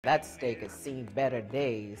That steak has seen better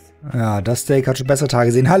days. Ja, das Steak hat schon bessere Tage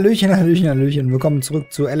gesehen. Hallöchen, Hallöchen, Hallöchen. Willkommen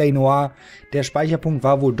zurück zu LA Noire. Der Speicherpunkt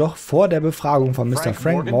war wohl doch vor der Befragung von Mr.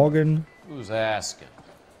 Frank Morgan.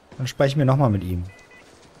 Dann sprechen wir nochmal mit ihm.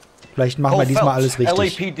 Vielleicht machen wir diesmal alles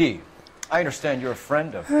richtig. LAPD. I understand you're a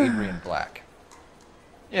friend of Adrian Black.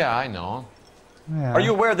 Yeah, I know. Ja. Are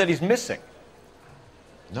you aware that he's missing?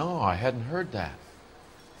 No, I hadn't heard that.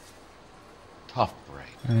 Tough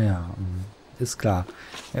break. Ja, ist klar.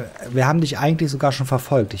 Wir haben dich eigentlich sogar schon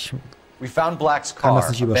verfolgt. We found Black's kann car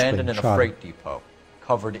das nicht abandoned überspringen. in a Schade. freight depot,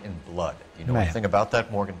 covered in blood. Do you know Naja. anything about that,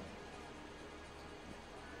 Morgan?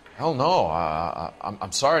 Hell no.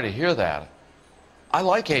 I'm sorry to hear that. I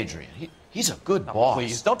like Adrian. He's a good boss.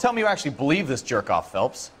 Please, don't tell me you actually believe this jerk-off,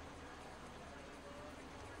 Phelps.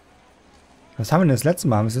 Was haben wir denn das letzte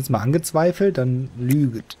Mal? Haben wir es jetzt mal angezweifelt? Dann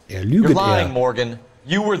lügt er. You're Lügt lying, er. Morgan.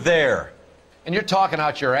 You were there. And you're talking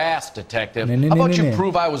out your ass, detective. Nee, nee, How nee, about nee, you nee.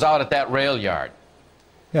 prove I was out at that rail yard?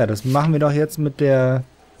 Ja, das machen wir doch jetzt mit der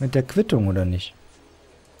Quittung, oder nicht?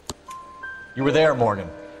 You were there, Morgan.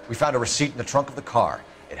 We found a receipt in the trunk of the car.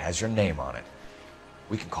 It has your name on it.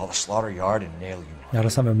 We can call the slaughter yard and nail you. Ja,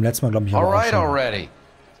 das haben wir beim letzten Mal, glaube ich, All aber auch right schon. already.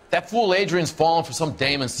 That fool Adrian's fallen for some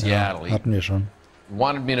dame in Ja, Seattle. hatten wir schon. He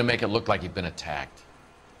wanted me to make it look like he'd been attacked.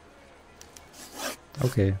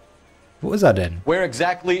 Okay. Wo ist er denn? Where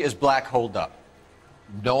exactly is Black holed up?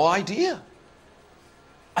 No idea.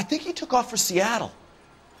 I think he took off for Seattle.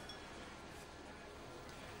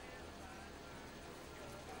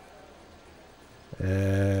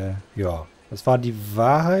 Ja. Das war die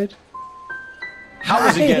Wahrheit? How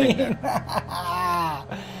is he getting there?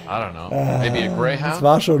 I don't know. Maybe a Das Greyhound?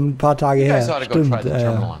 war schon ein paar Tage You her. guys ought to go try Stimmt. the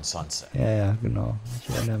terminal Ja, on Sunset. ja, genau.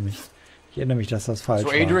 Ich erinnere mich. Ich erinnere mich, dass das falsch So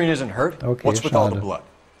war. Adrian isn't hurt? Okay, What's with all the schade. blood?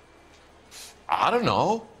 I don't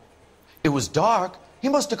know. It was dark. He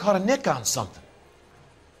must have caught a nick on something.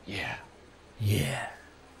 Yeah. Yeah.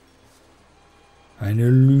 Eine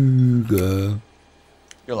Lüge.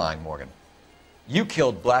 You're lying, Morgan. You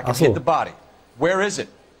killed Black and Ach so. hid the body. Where is it?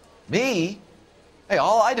 Me? Hey,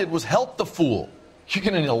 all I did was help the fool. You're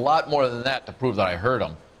gonna need a lot more than that to prove that I hurt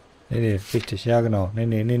him. Nee, richtig. Ja, genau.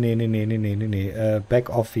 Nee. Back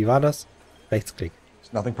off. Wie war das? Rechtsklick.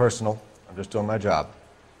 It's nothing personal. I'm just doing my job.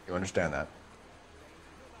 You understand that?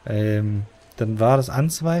 Dann war das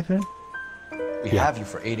Anzweifeln. We Yeah. have you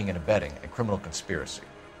for aiding and abetting a criminal conspiracy.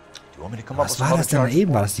 Do you want me to come up with Was some war other das denn charges?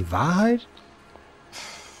 eben? War das die Wahrheit?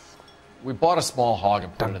 We bought a small hog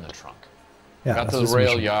and put it in the trunk. Ja, Got das to the wissen wir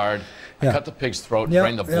rail schon. yard, I Yeah. cut the pig's throat and Yeah,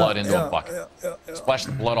 drained the blood yeah, into yeah, a bucket. Splashed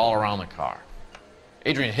the blood all around the car.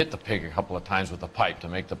 Adrian hit the pig a couple of times with the pipe to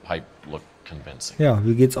make the pipe look convincing. Ja,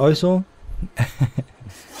 wie geht's euch so?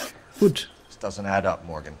 Gut. This doesn't add up,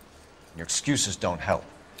 Morgan. Your excuses don't help.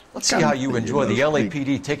 Let's see how you enjoy the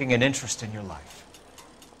LAPD taking an interest in your life.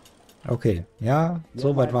 Okay. Ja,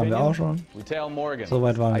 so weit waren wir auch schon. We tell Morgan. So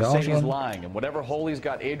weit waren wir I auch say he's schon. lying, and whatever hole he's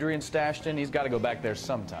got Adrian stashed in, he's got to go back there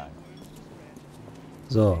sometime.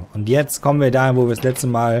 So, und jetzt kommen wir dahin, wo wir das letzte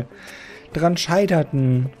Mal dran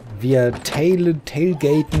scheiterten. Wir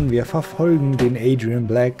tailgaten, wir verfolgen den Adrian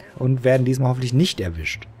Black und werden diesmal hoffentlich nicht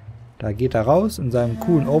erwischt. Da geht er raus in seinem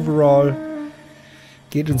coolen Overall,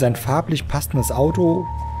 geht in sein farblich passendes Auto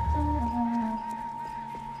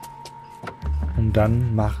und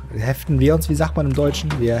dann heften wir uns, wie sagt man im Deutschen?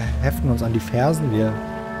 Wir heften uns an die Fersen,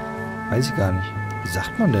 weiß ich gar nicht. Wie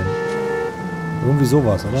sagt man denn? Irgendwie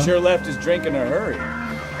sowas, oder? Sure left his drink in a hurry.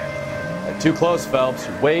 Too close, Phelps.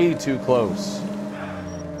 Way too close.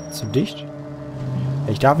 Zu dicht?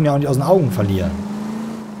 Ich darf ihn ja auch nicht aus den Augen verlieren.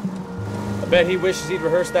 I bet he wishes he'd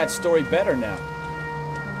rehearsed that story better now.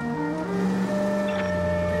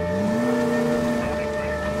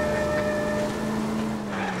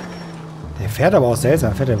 Der fährt aber auch seltsam.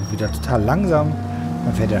 Dann fährt er wieder total langsam.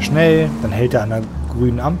 Dann fährt er schnell. Dann hält er an der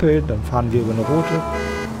grünen Ampel. Dann fahren wir über eine rote.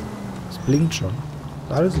 Es blinkt schon.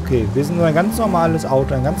 Ist alles okay. Wir sind nur ein ganz normales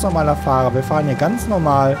Auto. Ein ganz normaler Fahrer. Wir fahren hier ganz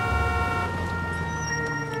normal.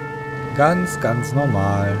 Ganz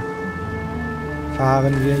normal.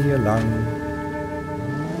 Fahren wir hier lang.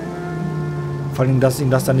 Vor allem, dass ihm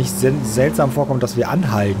das dann nicht seltsam vorkommt, dass wir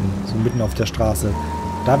anhalten. So mitten auf der Straße.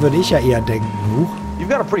 Da würde ich ja eher denken, huch. You've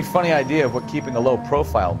got a pretty funny idea of what keeping a low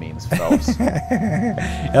profile means, Phelps.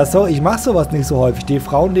 Ja, so, ich mache sowas nicht so häufig. Die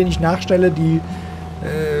Frauen, denen ich nachstelle, die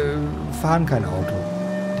fahren kein Auto.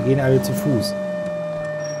 Die gehen alle zu Fuß.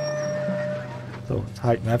 So, jetzt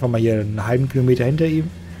halten wir einfach mal hier einen halben Kilometer hinter ihm.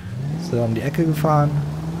 Ist er um die Ecke gefahren.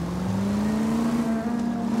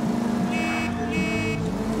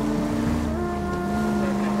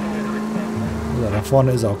 So, da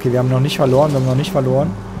vorne ist er. Okay, wir haben noch nicht verloren.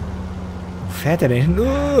 Wo fährt er denn hin?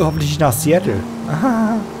 Hoffentlich nicht nach Seattle.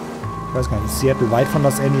 Ich weiß gar nicht, ist Seattle weit von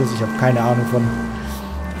Los Angeles? Ich habe keine Ahnung von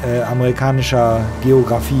amerikanischer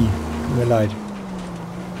Geografie. Tut mir leid.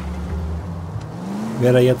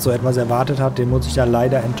 Wer da jetzt so etwas erwartet hat, den muss ich da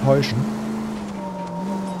leider enttäuschen.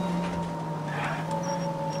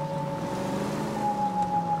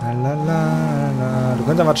 Lalalala. Du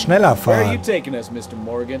könntest aber schneller fahren. Where are you taking us, Mr.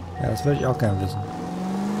 Morgan? Ja, das würde ich auch gerne wissen.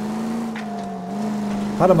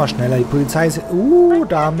 Fahr doch mal schneller, die Polizei ist...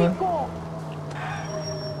 Dame.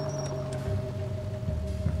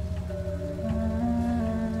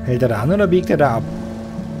 Hält er da an oder biegt er da ab?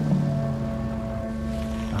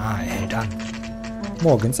 Ah, er hält an.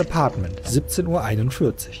 Morgans Apartment, 17:41 Uhr.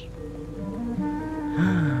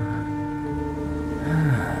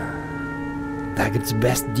 Da gibt's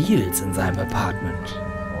Best Deals in seinem Apartment.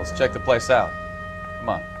 Well, let's check the place out.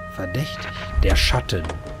 Come on. Verdächtig. Der Schatten.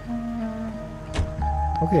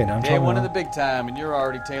 Okay, dann Day schauen one wir of the mal. big time and you're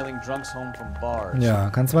already tailing drunks home from bars. Ja,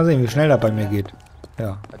 kannst du mal sehen, wie schnell das bei mir geht.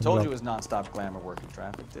 Ja. I told you it was non-stop glamour working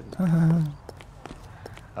traffic, didn't I?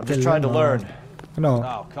 I'm just trying to learn. Genau.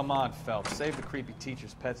 Oh, come on, Phelps. Save the creepy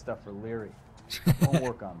teacher's pet stuff for Leary. Don't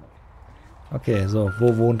work on me. Okay, so,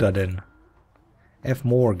 wo wohnt er denn? F.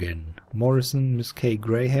 Morgan. Morrison, Miss K.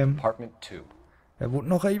 Graham. Apartment 2. Wer wohnt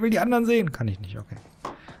noch? Ich will die anderen sehen. Kann ich nicht, okay.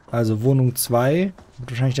 Also Wohnung 2.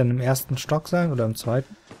 Wird wahrscheinlich dann im ersten Stock sein oder im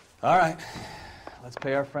zweiten. Alright. Let's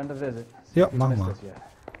pay our friend a visit. Ja, Who's machen missed wir. us yet?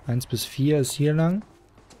 1 bis 4 ist hier lang.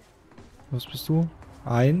 Was bist du?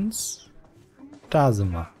 1. Da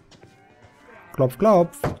sind wir. Klopf,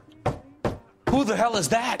 klopf. Who the hell is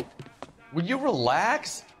that? Will you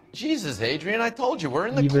relax? Jesus, Adrian, I told you, we're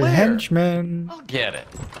in the Evil clear. Henchman. I'll get it.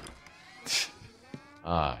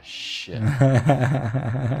 Ah, shit.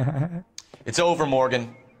 It's over,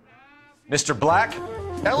 Morgan. Mr. Black?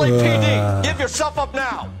 LAPD, give yourself up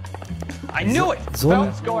now! I knew it! So ein,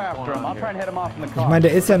 Let's go after him. I'll try and head him off in the ich car. meine,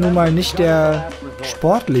 der ist ja nun mal nicht der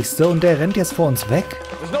sportlichste und der rennt jetzt vor uns weg.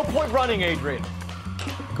 There's no point running, Adrian.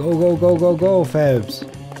 Go, go, go, go, go, Phelps.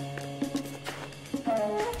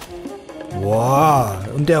 Wow,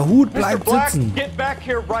 und der Hut Mr. bleibt Black, sitzen. get back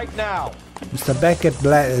here right now. Mr. Black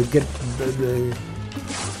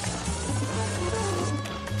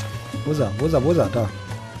Wo ist er? Wo ist er? Wo ist er? Da.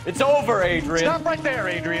 It's over, Adrian. Stop right there,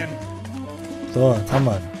 Adrian. So, jetzt haben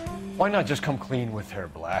wir ihn. Why not just come clean with her,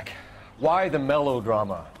 Black? Why the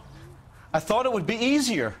melodrama? I thought it would be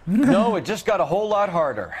easier. No, it just got a whole lot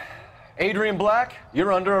harder. Adrian Black,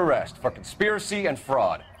 you're under arrest for conspiracy and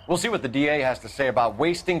fraud. We'll see what the DA has to say about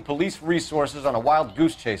wasting police resources on a wild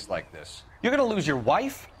goose chase like this. You're gonna lose your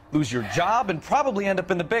wife, lose your job, and probably end up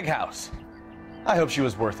in the big house. I hope she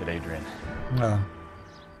was worth it, Adrian. Ja.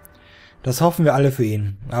 Das hoffen wir alle für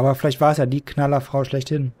ihn. Aber vielleicht war es ja die Knallerfrau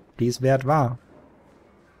schlechthin, die es wert war.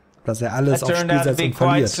 Dass er alles aufs Spiel setzt und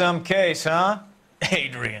verliert. Some case, huh?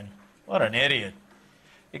 Adrian, what an idiot.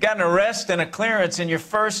 You got an arrest and a clearance in your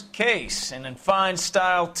first case, and in fine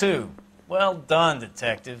style, too. Well done,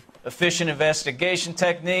 detective. Efficient investigation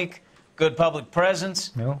technique, good public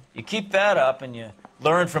presence. Ja. You keep that up and you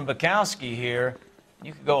learn from Bukowski here,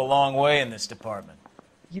 you could go a long way in this department.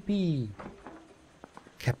 Yippie.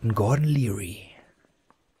 Captain Gordon Leary.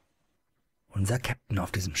 Unser Captain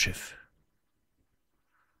auf diesem Schiff.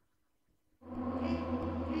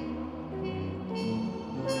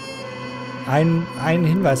 Einen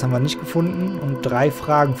Hinweis haben wir nicht gefunden und 3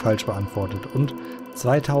 Fragen falsch beantwortet. Und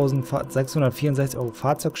 2.664 Euro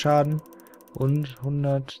Fahrzeugschaden und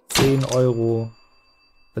 110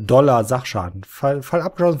 Dollar Sachschaden. Fall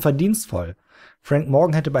abgeschlossen, verdienstvoll. Frank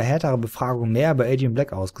Morgan hätte bei härterer Befragung mehr bei Adrian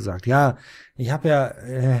Black ausgesagt. Ja, ich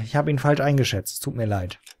habe ihn falsch eingeschätzt. Es tut mir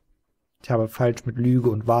leid. Ich habe falsch mit Lüge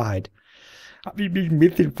und Wahrheit. Habe ich mich ein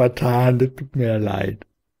bisschen vertan. Das tut mir leid.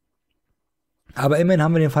 Aber immerhin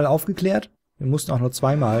haben wir den Fall aufgeklärt. Wir mussten auch nur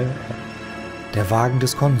 2-mal. Der Wagen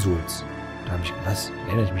des Konsuls. Da habe ich, was?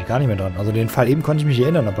 Erinnere ich mich gar nicht mehr dran. Also den Fall eben konnte ich mich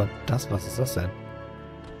erinnern, aber was ist das denn?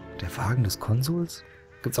 Der Wagen des Konsuls?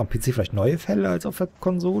 Gibt es auf dem PC vielleicht neue Fälle als auf der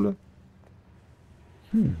Konsole?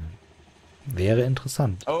 Wäre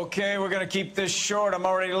interessant. Okay, we're gonna keep this short. I'm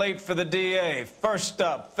already late for the DA. First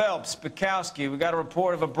up, Phelps, Bukowski. We got a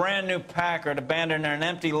report of a brand new Packard abandoned in an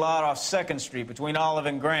empty lot off 2nd Street between Olive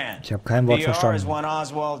and Grand. Ich habe kein Wort PR is verstanden. one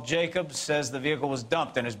Oswald Jacobs says the vehicle was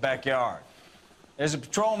dumped in his backyard. There's a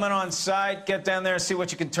patrolman on site. Get down there and see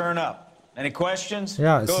what you can turn up. Any questions?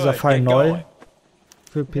 Ja, ist dieser Good, Fall get neu going.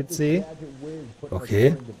 für PC?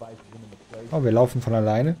 Okay. Oh, wir laufen von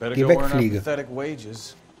alleine. Geh weg, Fliege.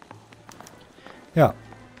 Ja.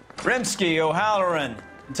 Rimsky, O'Halloran.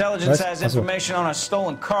 Intelligence Was? has Ach so. information on a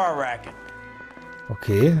stolen car racket.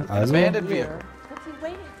 Okay, also. Abandoned vehicle. What's he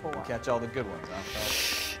waiting for? Catch all the good ones,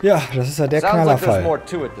 huh? Ja, das ist ja der Sounds like there's Knallerfall. more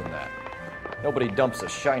to it than that. Nobody dumps a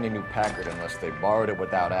shiny new Packard unless they borrowed it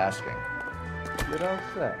without asking. You don't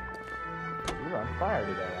say. You're on fire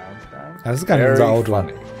today, Einstein. Das ist gar nicht unser Auto.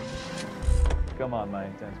 funny. Come on, my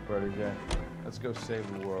intense protege. Let's go save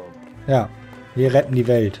the world. Ja, wir retten die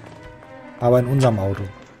Welt. Aber in unserem Auto.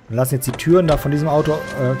 Wir lassen jetzt die Türen da von diesem Auto,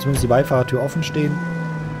 zumindest die Beifahrertür, offen stehen.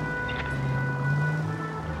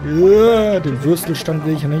 Ja, den Würstelstand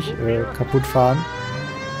will ich nicht kaputt fahren.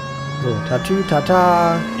 So, tatü,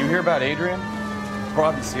 tata. You hear about Adrian?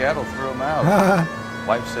 Rob in Seattle threw him out. Haha.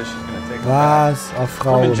 Wife says she's gonna take him back. Was? Auf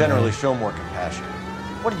Women Frauen. generally show more compassion.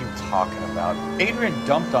 What are you talking about? Adrian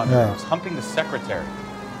dumped on her. Yeah. He was humping the secretary.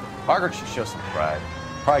 Margaret should show some pride.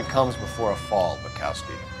 Pride comes before a fall,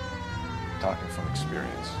 Bukowski. Talking from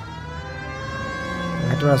experience.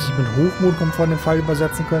 Hätte man das nicht mit Hochmut kommt vor den Fall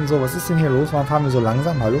übersetzen können? So, was ist denn hier los? Warum fahren wir so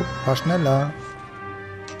langsam? Hallo? Fahr schneller.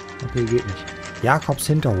 Okay, geht nicht. Jakobs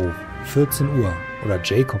Hinterhof. 14 Uhr. Oder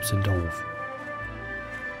Jacobs Hinterhof.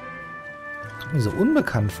 Kommt mir so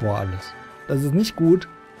unbekannt vor alles. Das ist nicht gut.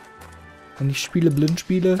 Wenn ich Spiele blind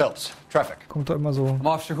spiele, Phelps, traffic. kommt doch immer so... I'm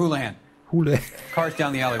Officer Houlihan. Hule. Car's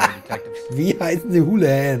down the alleyway, detectives. Wie heißen sie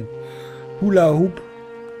Houlihan? Hula Hoop.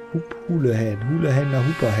 Hoop Houlihan. Houlihan der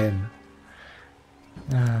Hooperhan.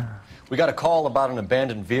 We got a call about an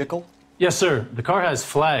abandoned vehicle. Yes, sir. The car has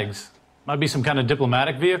flags. Might be some kind of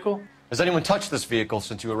diplomatic vehicle? Has anyone touched this vehicle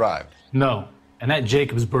since you arrived? No. And that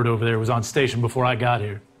Jacobs bird over there was on station before I got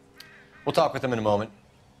here. We'll talk with him in a moment.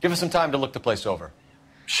 Give us some time to look the place over.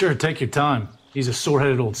 Sure, take your time. He's a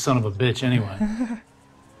sore-headed old son of a bitch anyway.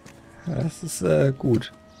 Das ist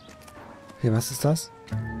gut. Okay, was ist das?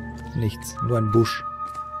 Nichts. Nur ein Busch.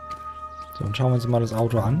 So, und schauen wir uns mal das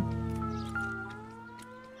Auto an.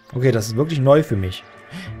 Okay, das ist wirklich neu für mich.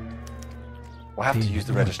 We'll have to use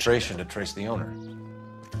the registration to trace the owner.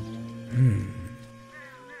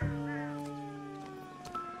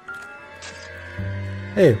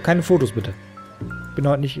 Hey, keine Fotos bitte. Bin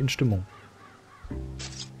heute nicht in Stimmung.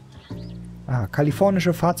 Ah,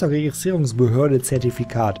 kalifornische Fahrzeugregistrierungsbehörde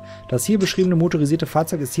Zertifikat. Das hier beschriebene motorisierte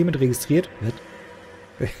Fahrzeug ist hiermit registriert.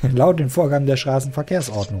 Laut den Vorgaben der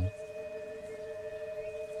Straßenverkehrsordnung.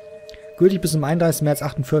 Gültig bis zum 31. März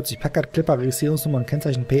 48. Packard Clipper, Registrierungsnummer und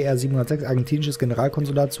Kennzeichen PR 706, argentinisches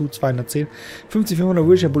Generalkonsulat zu 210, 50400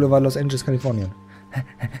 Wilshire Boulevard, Los Angeles, Kalifornien.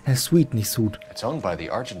 Sweet, nicht Suit. It's owned by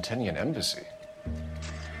the Argentinian embassy.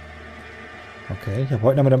 Okay, ich habe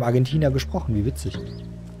heute noch mit einem Argentinier gesprochen. Wie witzig.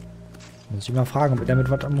 Muss ich mal fragen, ob er damit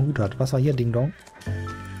was am Hut hat. Was war hier, Ding Dong?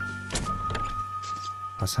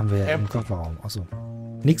 Was haben wir im Kofferraum? Achso.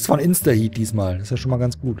 Nichts von Insta-Heat diesmal. Das ist ja schon mal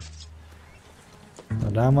ganz gut. So,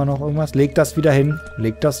 da haben wir noch irgendwas. Leg das wieder hin.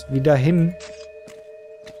 Leg das wieder hin.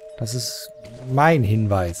 Das ist mein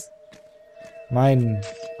Hinweis. Mein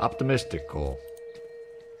Optimistical.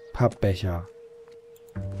 Pappbecher.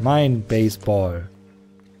 Mein Baseball.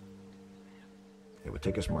 It would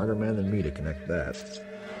take a smarter man than me to connect that.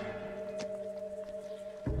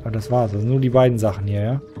 Aber das war's. Das sind nur die beiden Sachen hier,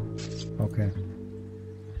 ja? Okay.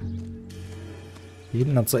 Hier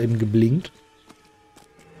hinten hat es eben geblinkt.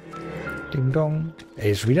 Ding Dong.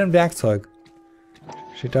 Ey, ist schon wieder ein Werkzeug.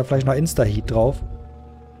 Steht da vielleicht noch Insta-Heat drauf?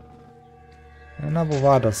 Ja, na, wo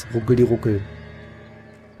war das? Ruckel die Ruckel.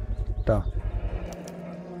 Da.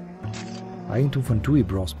 Eigentum von Dewey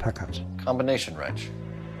Bros. Packard. Combination wrench.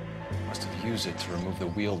 Must have used it to remove the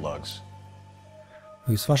wheel lugs.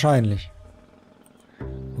 Höchstwahrscheinlich.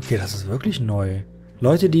 Okay, das ist wirklich neu.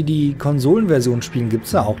 Leute, die die Konsolenversion spielen, gibt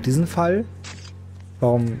es da auch diesen Fall?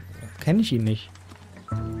 Warum kenne ich ihn nicht?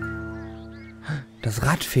 Das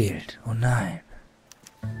Rad fehlt. Oh nein.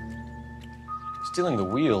 Stealing the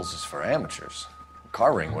wheels is for amateurs. A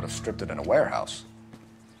car ring would have stripped it in a warehouse.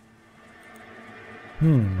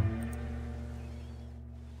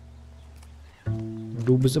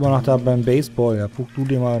 Du bist immer noch da beim Baseball. Ja, guck du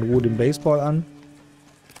dir mal in Ruhe den Baseball an.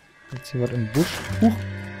 Jetzt hier was im Busch. Huch.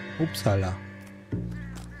 Upsala.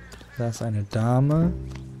 Da ist eine Dame.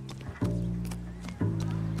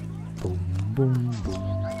 Bum, bum,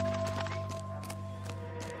 bum.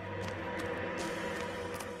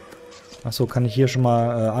 Achso, kann ich hier schon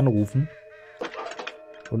mal anrufen?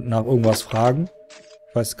 Und nach irgendwas fragen?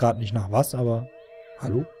 Ich weiß gerade nicht nach was, aber...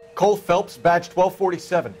 Hallo? Cole Phelps, badge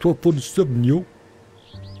 1247. 1247, yo.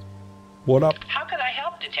 What up? How can I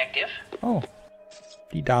help, Detective? Oh.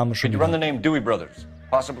 Die Dame schon Could you run the wieder. name Dewey Brothers?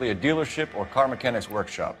 Possibly a dealership or car mechanics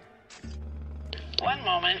workshop. One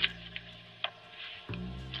moment.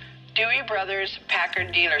 Dewey Brothers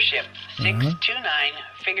Packard Dealership, 629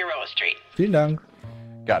 Figueroa Street. Vielen Dank.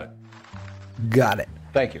 Got it. Got it.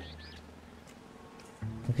 Thank you.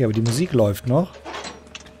 Okay, aber die Musik läuft noch.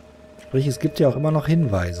 Sprich, es gibt ja auch immer noch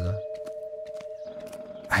Hinweise.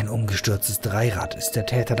 Ein umgestürztes Dreirad. Ist der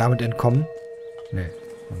Täter damit entkommen? Nee,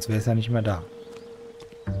 sonst wäre es ja nicht mehr da.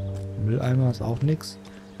 Mülleimer ist auch nix.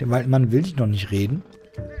 Dem alten Mann will ich noch nicht reden.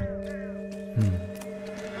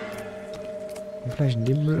 Vielleicht in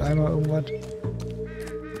dem Mülleimer irgendwas?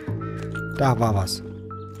 Da war was.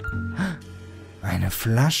 Eine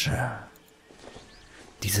Flasche.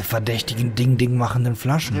 Diese verdächtigen Ding-Ding-machenden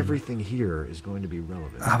Flaschen.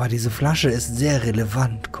 Aber diese Flasche ist sehr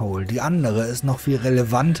relevant, Cole. Die andere ist noch viel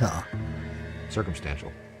relevanter.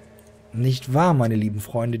 Nicht wahr, meine lieben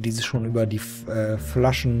Freunde, die sich schon über die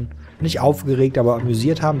Flaschen nicht aufgeregt, aber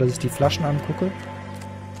amüsiert haben, dass ich die Flaschen angucke?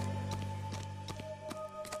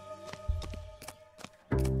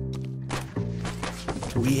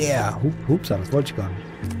 Oh yeah. Hupsa, das wollte ich gar nicht.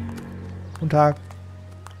 Guten Tag.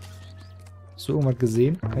 Hast du irgendwas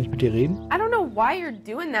gesehen? Kann ich mit dir reden? I don't know why you're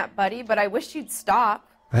doing that, buddy, but I wish you'd stop.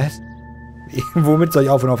 Was? Womit soll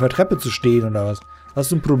ich aufhören, auf der Treppe zu stehen oder was?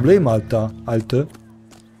 Hast du ein Problem, Alter? Alte?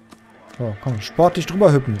 So, komm, sportlich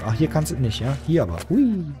drüber hüppen. Ach, hier kannst du nicht, ja? Hier aber.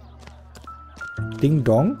 Hui. Ding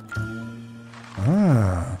Dong.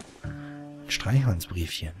 Ah. Ein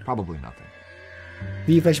Streichholzbriefchen.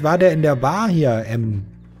 Wie, vielleicht war der in der Bar hier,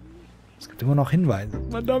 Es gibt immer noch Hinweise.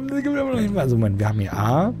 Verdammt, es gibt immer noch Hinweise. Moment, wir haben hier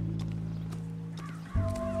A.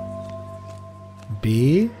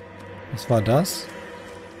 B. Was war das?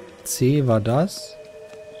 C war das.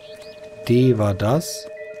 D war das.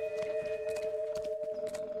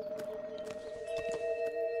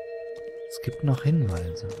 Es gibt noch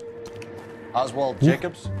Hinweise. Oswald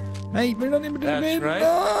Jacobs? Hey, ich will doch nicht mit dem reden.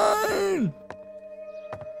 Nein!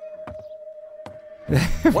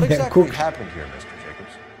 What exactly happened here, Mr.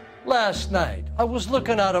 Jacobs? Last night, I was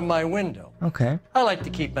looking out of my window. Okay. I like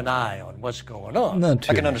to keep an eye on what's going on.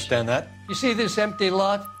 Natürlich. I can understand that. You see this empty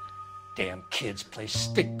lot? Damn kids play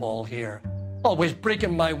stickball here. Always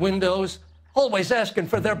breaking my windows. Always asking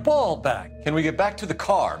for their ball back. Can we get back to the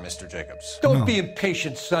car, Mr. Jacobs? Don't be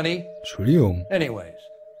impatient, Sonny. Entschuldigung. Anyways,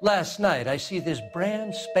 last night I see this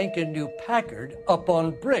brand spanking new Packard up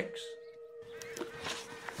on bricks.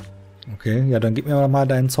 Okay, ja, dann gib mir mal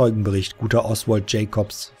deinen Zeugenbericht, guter Oswald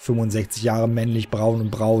Jacobs. 65 Jahre männlich, braun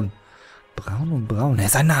und braun. Braun und braun. Er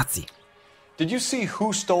ist ein Nazi. Did you see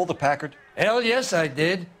who stole the Packard? Hell yes, I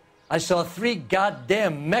did. I saw 3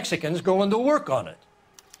 goddamn Mexicans going to work on it.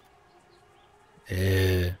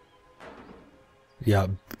 Ja,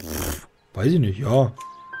 weiß ich nicht, ja.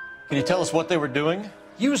 Can you tell us what they were doing?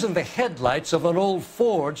 Using the headlights of an old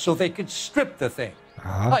Ford so they could strip the thing.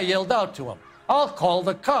 Aha. I yelled out to them, I'll call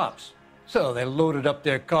the cops. So they loaded up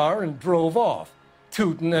their car and drove off,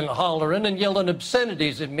 tooting and hollering and yelling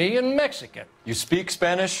obscenities at me in Mexican. You speak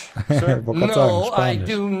Spanish, sir? No, I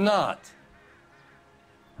do not.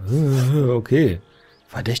 Okay.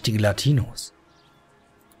 Verdächtige Latinos.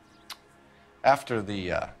 After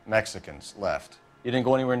the Mexicans left, you didn't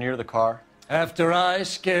go anywhere near the car? After I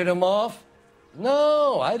scared them off?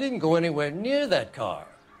 No, I didn't go anywhere near that car.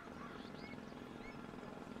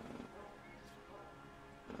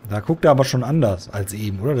 Da guckt er aber schon anders als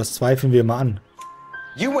eben, oder? Das zweifeln wir mal an.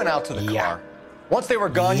 You went out to the car. Once they were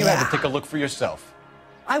gone, you had to take a look for yourself.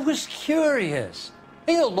 I was curious.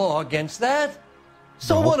 Ain't no law against that.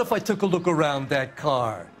 So what if I took a look around that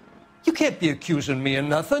car? You can't be accusing me of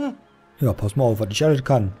nothing. Ja, pass mal auf, was ich alles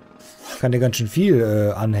kann. Ich kann dir ganz schön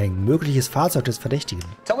viel anhängen. Mögliches Fahrzeug des Verdächtigen.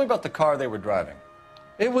 Tell me about the car they were driving.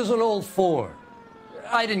 It was an old Ford.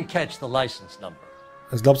 I didn't catch the license number.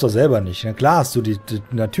 Das glaubst du doch selber nicht. Na klar hast du die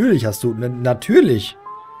natürlich hast du. Natürlich.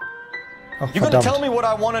 Ach, you gonna tell me what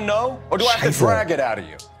I want to know? Or do I have to drag it out of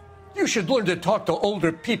you? You should learn to talk to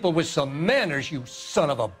older people with some manners, you son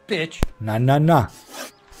of a bitch. Na.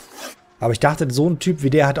 Aber ich dachte, so ein Typ wie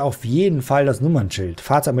der hat auf jeden Fall das Nummernschild.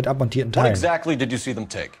 Fahrzeug mit abmontierten Teilen. What exactly did you see them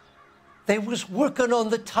take? They was working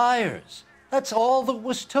on the tires. That's all that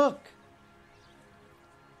was took.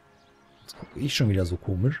 Jetzt gucke ich schon wieder so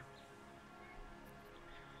komisch.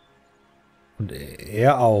 Und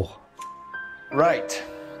er auch. Right.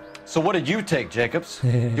 So what did you take, Jacobs? Do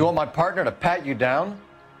you want my partner to pat you down?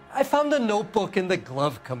 I found a notebook in the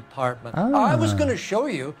glove compartment. I was going to show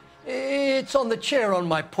you. It's on the chair on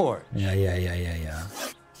my porch. Ja.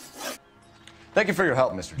 Thank you for your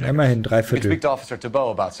help, Mr. Jacobs. Immerhin 3/4. You can speak to Officer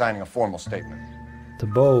Thibault about signing a formal statement.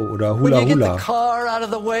 Thibault oder When Hula you get Hula. the car out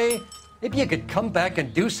of the way, maybe you could come back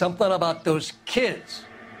and do something about those kids.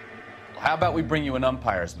 How about we bring you an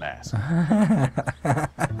umpire's mask?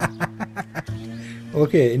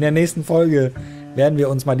 Okay, in der nächsten Folge werden wir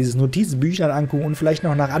uns mal dieses Notizbüchlein angucken und vielleicht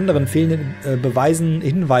noch nach anderen fehlenden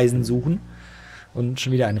Hinweisen suchen. Und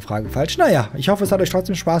schon wieder eine Frage falsch. Naja, ich hoffe, es hat euch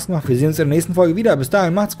trotzdem Spaß gemacht. Wir sehen uns in der nächsten Folge wieder. Bis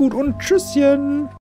dahin, macht's gut und tschüsschen.